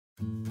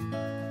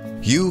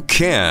You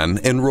can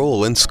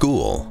enroll in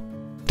school.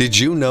 Did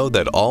you know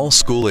that all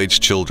school-age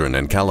children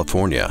in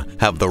California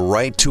have the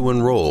right to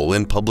enroll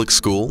in public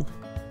school?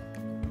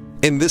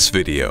 In this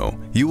video,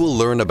 you will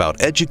learn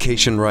about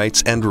education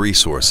rights and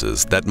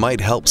resources that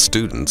might help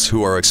students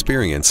who are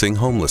experiencing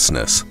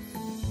homelessness.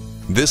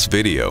 This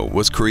video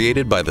was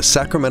created by the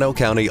Sacramento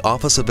County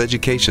Office of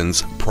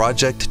Education's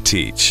Project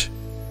Teach.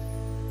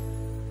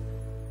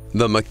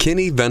 The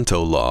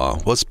McKinney-Vento law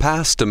was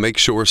passed to make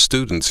sure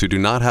students who do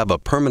not have a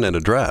permanent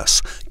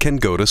address can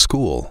go to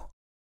school.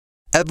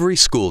 Every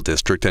school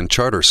district and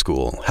charter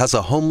school has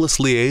a homeless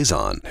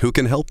liaison who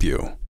can help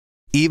you,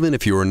 even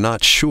if you are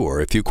not sure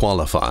if you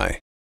qualify.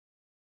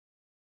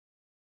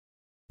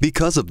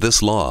 Because of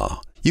this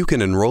law, you can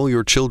enroll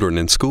your children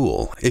in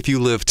school if you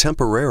live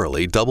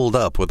temporarily doubled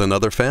up with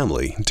another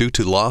family due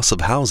to loss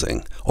of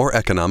housing or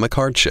economic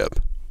hardship.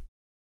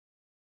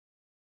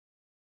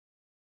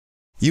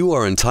 You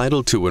are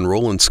entitled to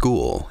enroll in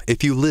school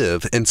if you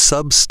live in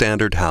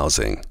substandard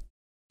housing.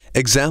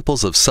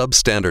 Examples of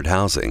substandard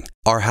housing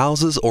are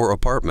houses or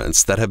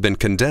apartments that have been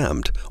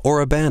condemned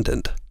or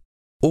abandoned,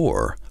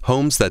 or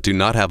homes that do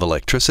not have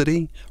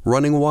electricity,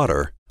 running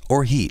water,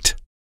 or heat.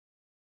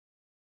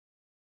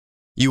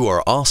 You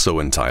are also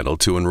entitled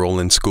to enroll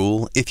in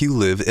school if you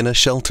live in a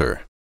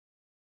shelter,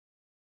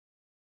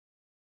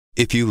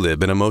 if you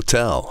live in a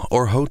motel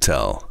or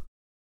hotel,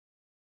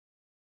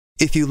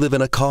 if you live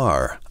in a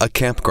car, a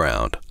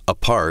campground, a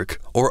park,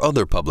 or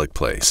other public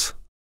place.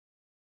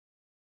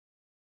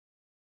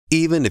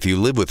 Even if you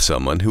live with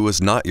someone who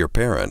is not your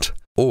parent,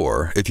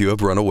 or if you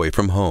have run away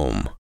from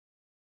home.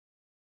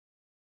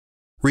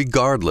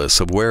 Regardless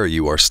of where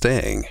you are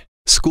staying,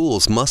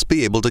 schools must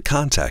be able to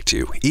contact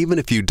you even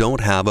if you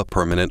don't have a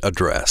permanent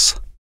address.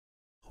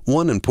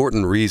 One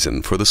important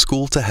reason for the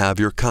school to have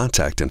your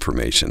contact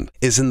information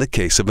is in the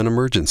case of an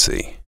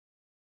emergency.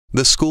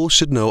 The school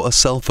should know a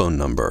cell phone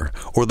number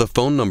or the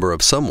phone number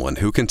of someone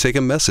who can take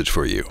a message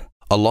for you,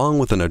 along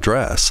with an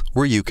address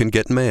where you can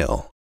get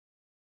mail.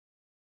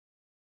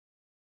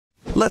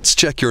 Let's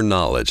check your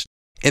knowledge.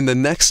 In the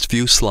next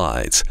few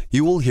slides,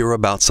 you will hear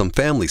about some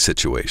family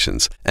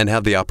situations and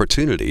have the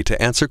opportunity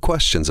to answer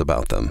questions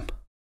about them.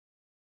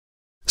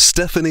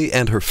 Stephanie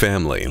and her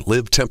family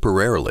live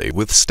temporarily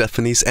with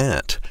Stephanie's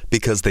aunt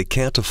because they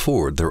can't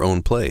afford their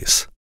own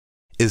place.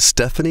 Is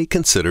Stephanie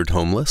considered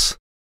homeless?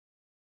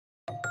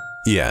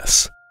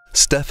 Yes,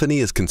 Stephanie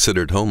is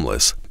considered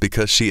homeless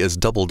because she is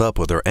doubled up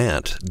with her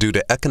aunt due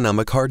to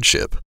economic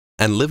hardship,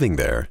 and living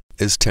there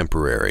is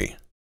temporary.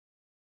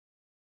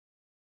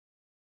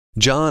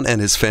 John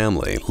and his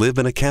family live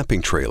in a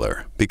camping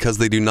trailer because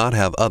they do not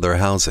have other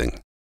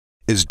housing.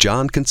 Is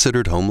John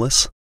considered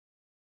homeless?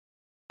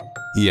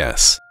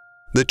 Yes.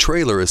 The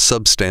trailer is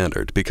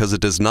substandard because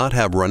it does not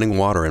have running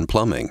water and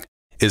plumbing,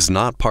 is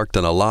not parked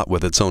on a lot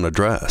with its own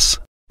address,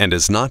 and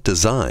is not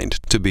designed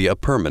to be a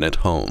permanent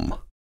home.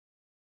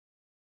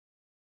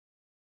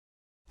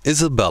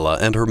 Isabella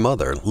and her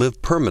mother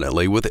live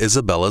permanently with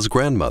Isabella's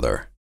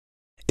grandmother.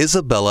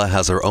 Isabella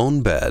has her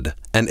own bed,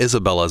 and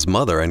Isabella's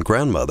mother and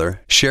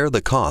grandmother share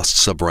the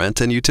costs of rent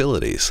and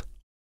utilities.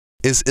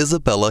 Is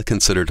Isabella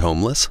considered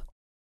homeless?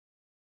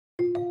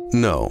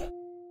 No.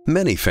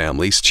 Many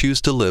families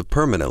choose to live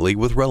permanently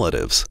with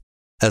relatives.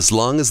 As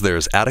long as there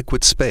is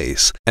adequate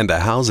space and the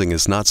housing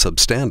is not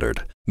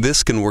substandard,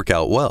 this can work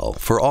out well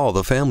for all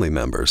the family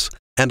members,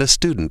 and a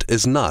student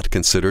is not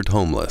considered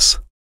homeless.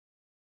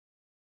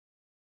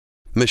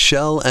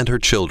 Michelle and her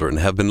children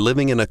have been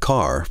living in a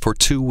car for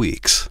 2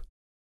 weeks.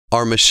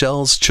 Are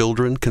Michelle's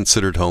children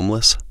considered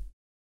homeless?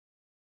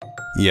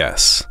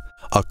 Yes,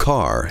 a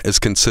car is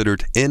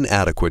considered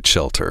inadequate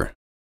shelter.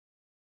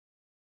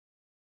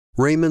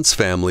 Raymond's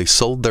family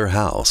sold their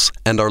house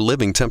and are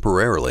living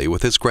temporarily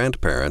with his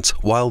grandparents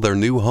while their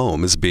new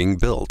home is being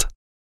built.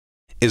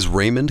 Is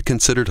Raymond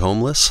considered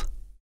homeless?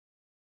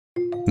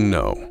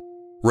 No.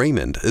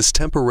 Raymond is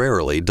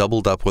temporarily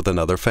doubled up with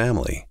another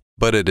family,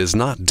 but it is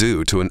not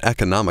due to an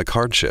economic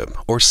hardship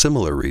or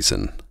similar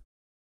reason.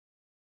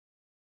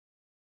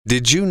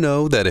 Did you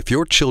know that if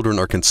your children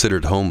are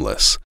considered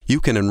homeless, you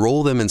can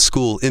enroll them in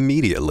school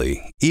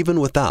immediately, even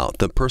without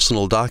the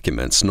personal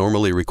documents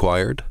normally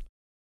required?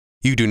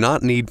 You do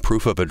not need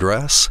proof of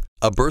address,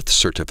 a birth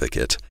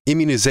certificate,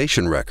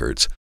 immunization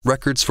records,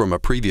 records from a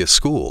previous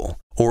school,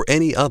 or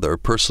any other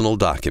personal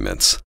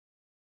documents.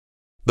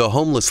 The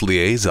Homeless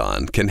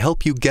Liaison can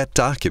help you get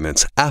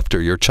documents after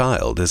your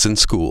child is in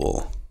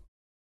school.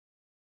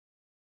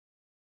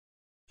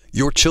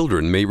 Your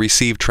children may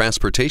receive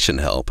transportation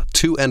help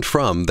to and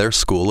from their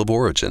school of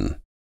origin.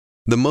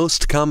 The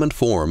most common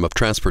form of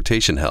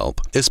transportation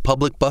help is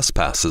public bus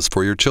passes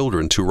for your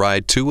children to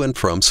ride to and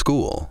from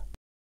school.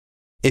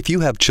 If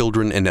you have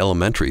children in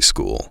elementary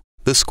school,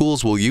 the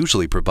schools will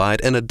usually provide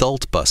an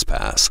adult bus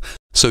pass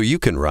so you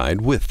can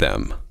ride with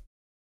them.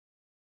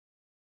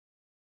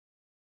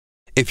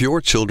 If your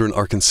children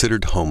are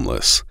considered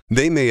homeless,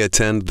 they may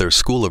attend their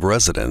school of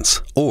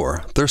residence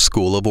or their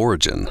school of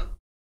origin.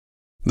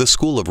 The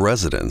school of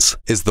residence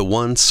is the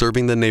one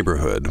serving the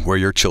neighborhood where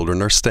your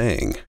children are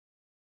staying.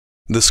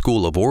 The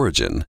school of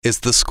origin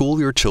is the school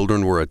your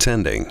children were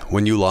attending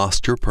when you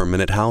lost your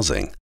permanent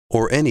housing,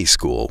 or any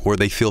school where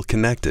they feel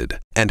connected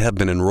and have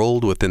been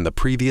enrolled within the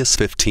previous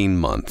 15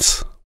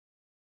 months.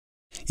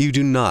 You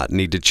do not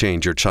need to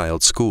change your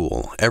child's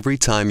school every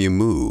time you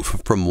move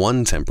from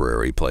one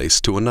temporary place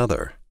to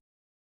another.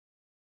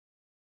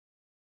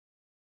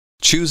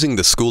 Choosing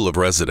the school of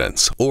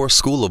residence or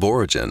school of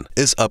origin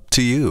is up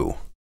to you.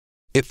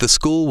 If the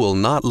school will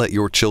not let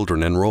your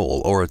children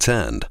enroll or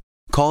attend,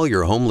 call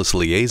your homeless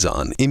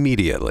liaison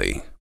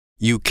immediately.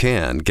 You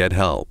can get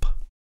help.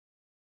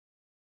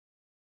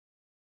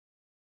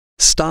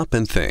 Stop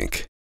and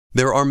think.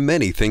 There are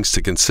many things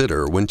to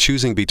consider when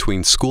choosing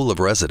between school of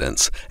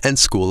residence and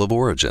school of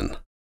origin.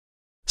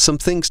 Some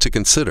things to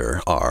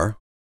consider are: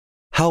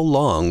 how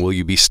long will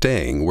you be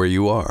staying where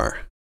you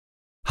are?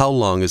 How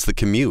long is the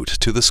commute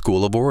to the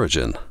school of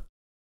origin?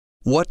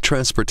 What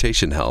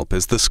transportation help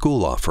is the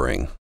school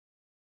offering?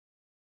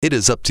 It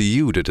is up to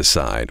you to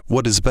decide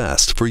what is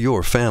best for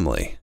your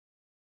family.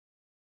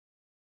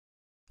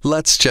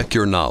 Let's check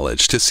your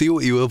knowledge to see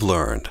what you have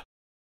learned.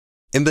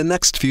 In the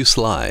next few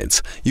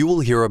slides, you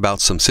will hear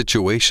about some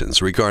situations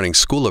regarding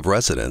school of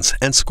residence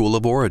and school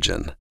of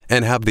origin,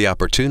 and have the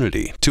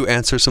opportunity to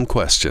answer some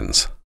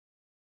questions.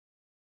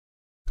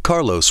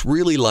 Carlos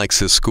really likes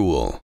his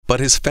school, but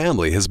his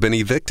family has been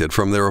evicted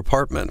from their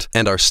apartment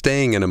and are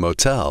staying in a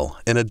motel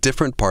in a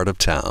different part of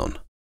town.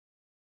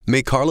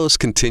 May Carlos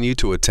continue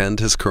to attend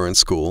his current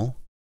school?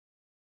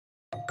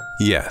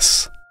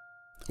 Yes.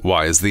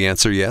 Why is the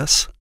answer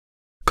yes?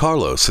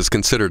 Carlos is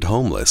considered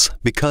homeless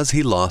because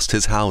he lost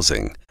his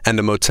housing, and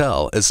a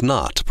motel is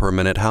not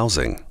permanent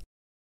housing.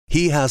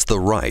 He has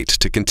the right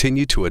to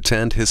continue to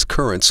attend his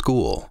current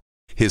school,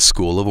 his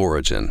school of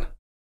origin.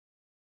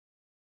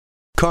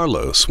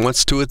 Carlos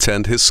wants to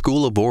attend his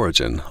school of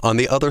origin on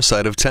the other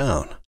side of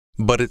town,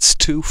 but it's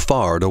too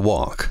far to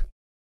walk.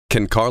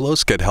 Can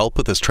Carlos get help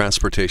with his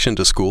transportation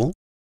to school?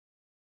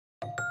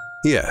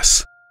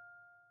 Yes.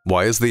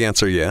 Why is the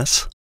answer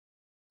yes?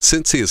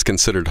 Since he is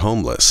considered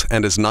homeless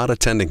and is not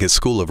attending his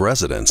school of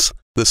residence,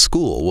 the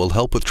school will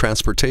help with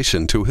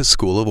transportation to his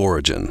school of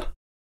origin.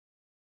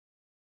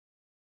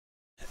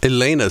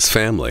 Elena's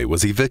family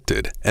was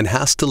evicted and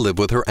has to live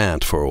with her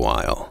aunt for a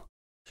while.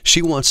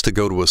 She wants to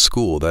go to a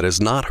school that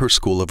is not her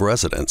school of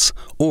residence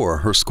or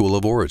her school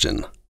of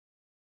origin.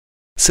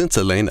 Since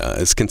Elena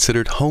is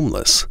considered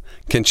homeless,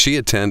 can she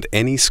attend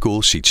any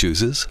school she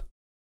chooses?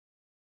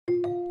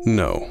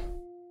 No.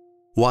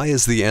 Why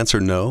is the answer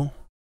no?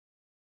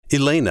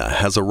 Elena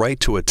has a right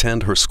to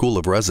attend her school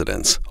of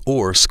residence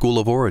or school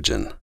of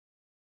origin.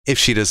 If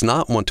she does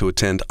not want to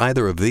attend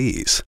either of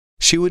these,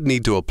 she would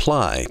need to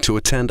apply to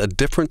attend a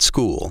different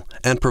school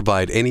and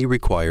provide any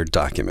required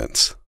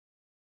documents.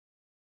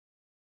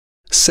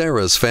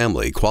 Sarah's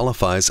family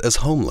qualifies as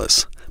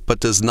homeless, but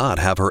does not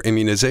have her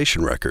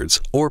immunization records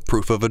or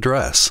proof of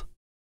address.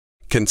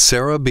 Can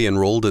Sarah be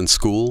enrolled in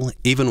school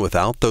even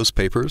without those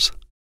papers?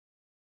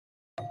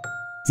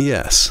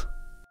 Yes.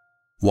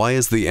 Why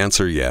is the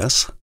answer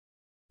yes?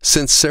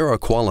 Since Sarah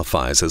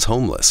qualifies as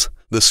homeless,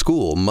 the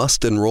school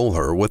must enroll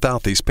her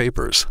without these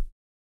papers.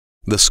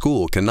 The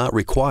school cannot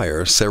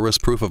require Sarah's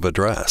proof of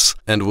address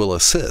and will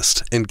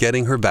assist in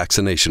getting her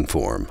vaccination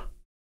form.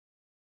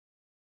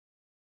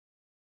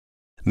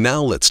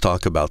 Now let's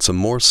talk about some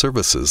more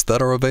services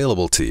that are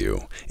available to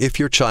you if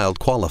your child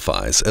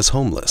qualifies as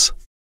homeless.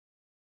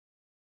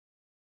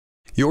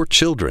 Your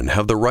children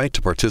have the right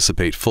to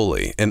participate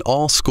fully in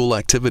all school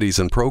activities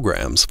and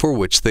programs for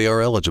which they are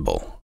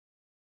eligible.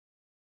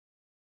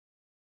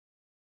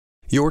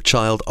 Your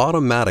child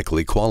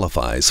automatically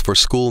qualifies for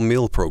school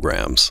meal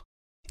programs.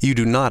 You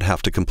do not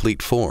have to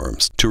complete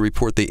forms to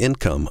report the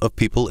income of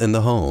people in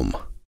the home.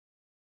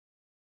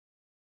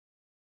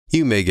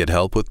 You may get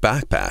help with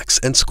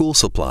backpacks and school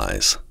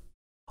supplies.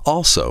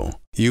 Also,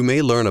 you may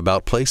learn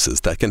about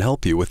places that can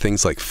help you with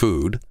things like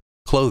food,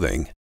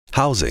 clothing,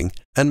 housing,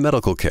 and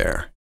medical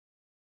care.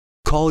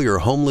 Call your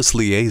homeless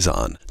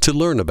liaison to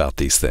learn about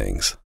these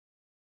things.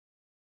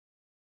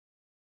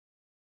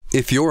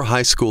 If your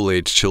high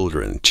school-age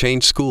children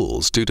change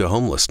schools due to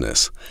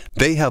homelessness,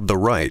 they have the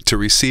right to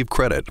receive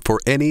credit for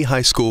any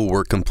high school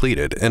work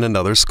completed in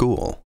another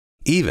school,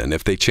 even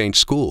if they change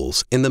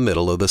schools in the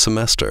middle of the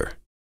semester.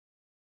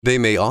 They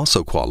may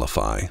also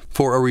qualify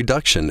for a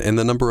reduction in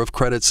the number of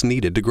credits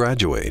needed to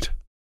graduate.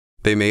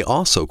 They may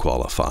also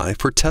qualify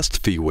for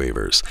test fee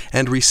waivers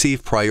and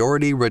receive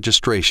priority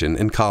registration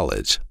in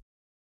college.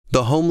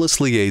 The homeless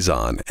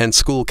liaison and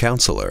school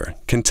counselor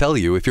can tell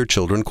you if your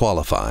children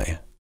qualify.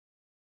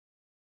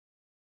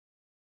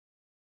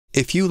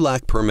 If you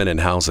lack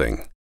permanent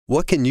housing,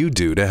 what can you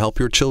do to help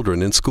your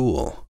children in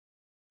school?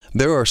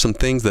 There are some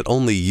things that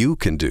only you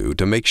can do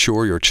to make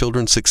sure your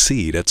children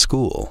succeed at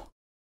school.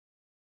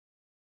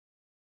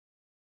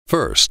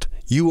 First,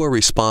 you are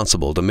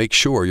responsible to make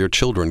sure your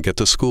children get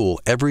to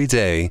school every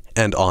day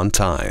and on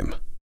time.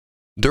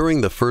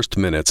 During the first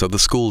minutes of the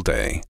school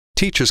day,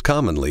 teachers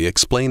commonly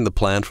explain the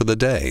plan for the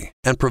day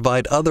and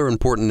provide other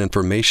important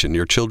information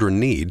your children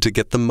need to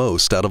get the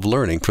most out of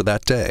learning for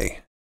that day.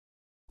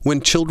 When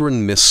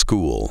children miss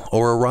school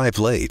or arrive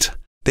late,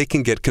 they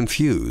can get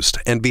confused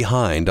and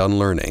behind on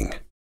learning.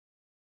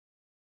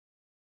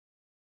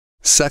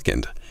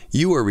 Second,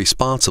 you are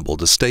responsible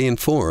to stay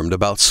informed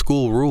about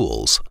school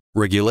rules,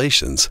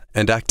 regulations,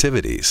 and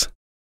activities.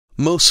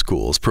 Most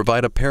schools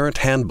provide a parent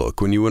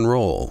handbook when you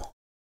enroll.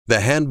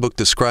 The handbook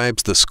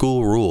describes the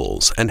school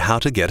rules and how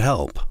to get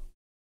help.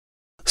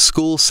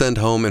 Schools send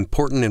home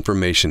important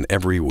information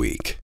every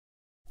week.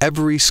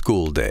 Every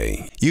school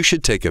day, you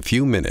should take a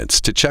few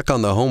minutes to check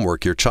on the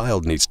homework your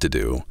child needs to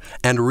do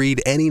and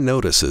read any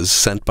notices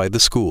sent by the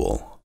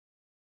school.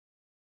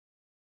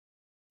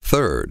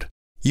 Third,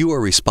 you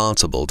are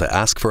responsible to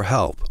ask for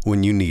help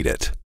when you need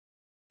it.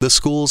 The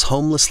school's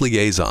homeless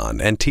liaison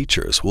and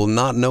teachers will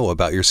not know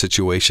about your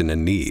situation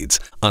and needs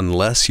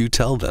unless you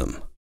tell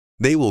them.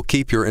 They will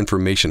keep your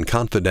information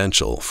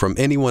confidential from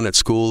anyone at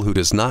school who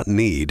does not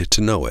need to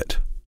know it.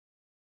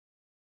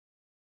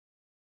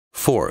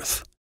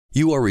 Fourth,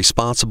 you are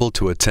responsible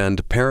to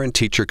attend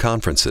parent-teacher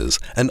conferences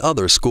and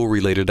other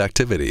school-related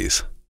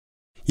activities.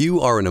 You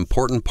are an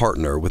important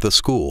partner with a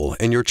school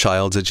in your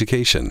child's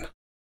education.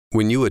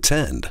 When you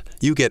attend,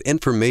 you get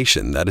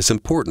information that is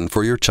important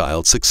for your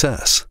child's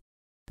success.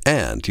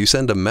 And you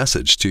send a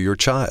message to your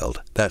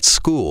child that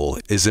school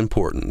is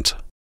important.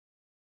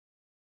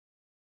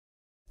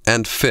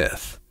 And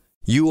fifth,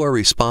 you are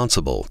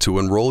responsible to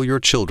enroll your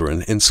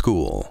children in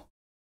school.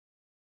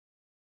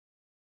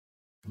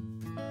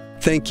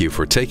 Thank you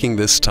for taking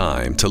this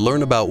time to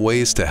learn about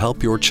ways to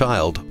help your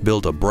child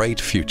build a bright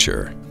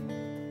future.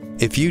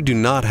 If you do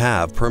not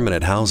have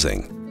permanent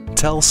housing,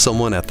 tell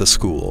someone at the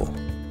school.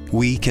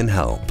 We can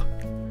help.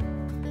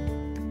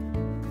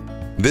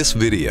 This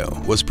video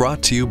was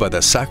brought to you by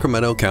the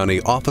Sacramento County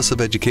Office of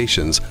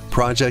Education's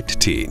Project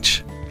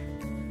Teach.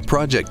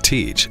 Project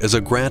Teach is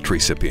a grant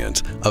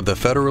recipient of the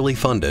federally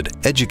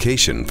funded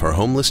Education for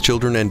Homeless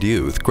Children and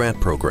Youth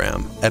grant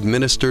program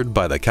administered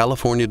by the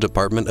California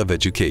Department of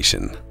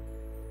Education.